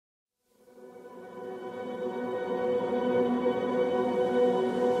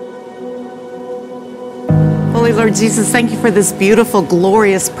Lord Jesus. Thank you for this beautiful,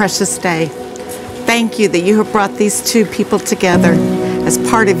 glorious, precious day. Thank you that you have brought these two people together as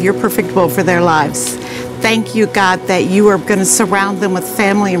part of your perfect will for their lives. Thank you, God, that you are going to surround them with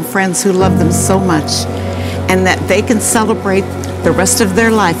family and friends who love them so much, and that they can celebrate the rest of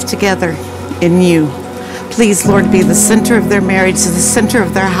their life together in you. Please, Lord, be the center of their marriage, the center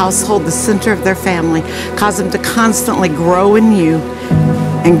of their household, the center of their family. Cause them to constantly grow in you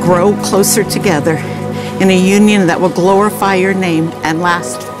and grow closer together in a union that will glorify your name and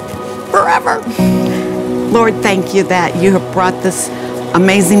last forever. Lord, thank you that you have brought this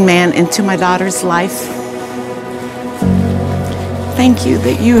amazing man into my daughter's life. Thank you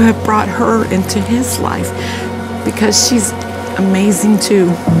that you have brought her into his life, because she's amazing too.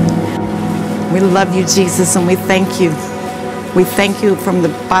 We love you, Jesus, and we thank you. We thank you from the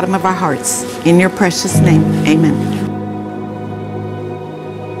bottom of our hearts. In your precious name, amen.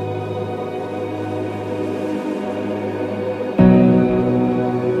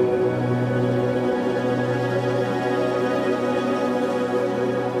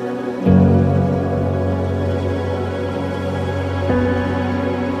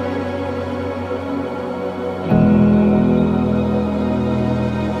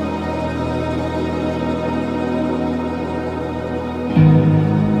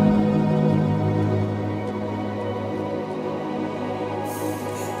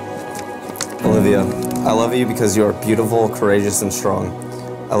 Olivia, I love you because you are beautiful, courageous, and strong.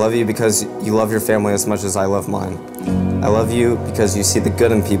 I love you because you love your family as much as I love mine. I love you because you see the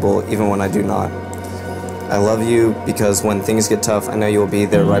good in people even when I do not. I love you because when things get tough, I know you will be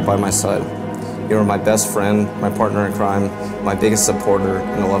there right by my side. You are my best friend, my partner in crime, my biggest supporter,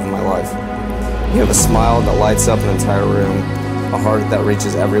 and the love of my life. You have a smile that lights up an entire room, a heart that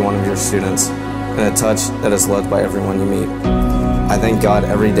reaches every one of your students, and a touch that is loved by everyone you meet. I thank God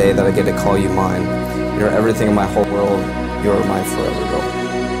every day that I get to call you mine. You're everything in my whole world. You are my forever girl.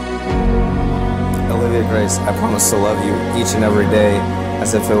 Olivia Grace, I promise to love you each and every day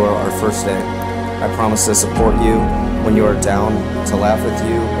as if it were our first day. I promise to support you when you are down, to laugh with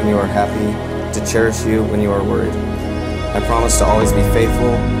you when you are happy, to cherish you when you are worried. I promise to always be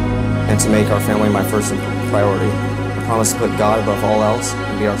faithful and to make our family my first priority. I promise to put God above all else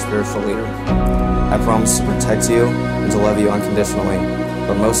and be our spiritual leader. I promise to protect you and to love you unconditionally.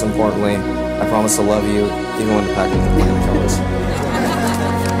 But most importantly, I promise to love you even when the pack of the planet colors.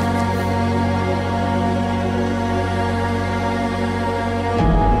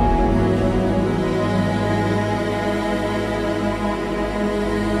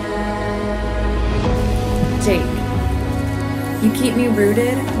 Jake, you keep me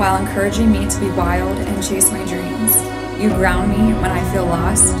rooted while encouraging me to be wild and chase my dreams. You ground me when I feel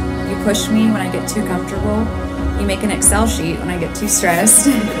lost. You push me when I get too comfortable. You make an Excel sheet when I get too stressed.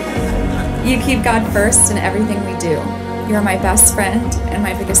 You keep God first in everything we do. You're my best friend and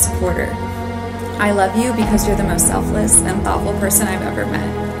my biggest supporter. I love you because you're the most selfless and thoughtful person I've ever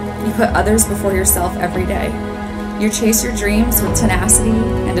met. You put others before yourself every day. You chase your dreams with tenacity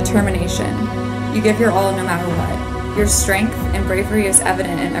and determination. You give your all no matter what. Your strength and bravery is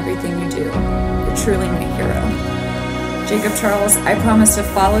evident in everything you do. You're truly my hero. Jacob Charles, I promise to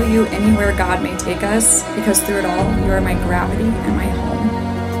follow you anywhere God may take us, because through it all, you are my gravity and my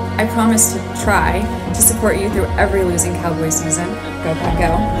home. I promise to try to support you through every losing Cowboy season. Go, Pack,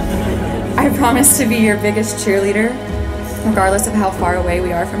 go. I promise to be your biggest cheerleader, regardless of how far away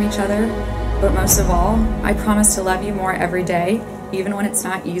we are from each other. But most of all, I promise to love you more every day, even when it's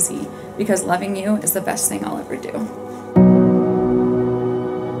not easy, because loving you is the best thing I'll ever do.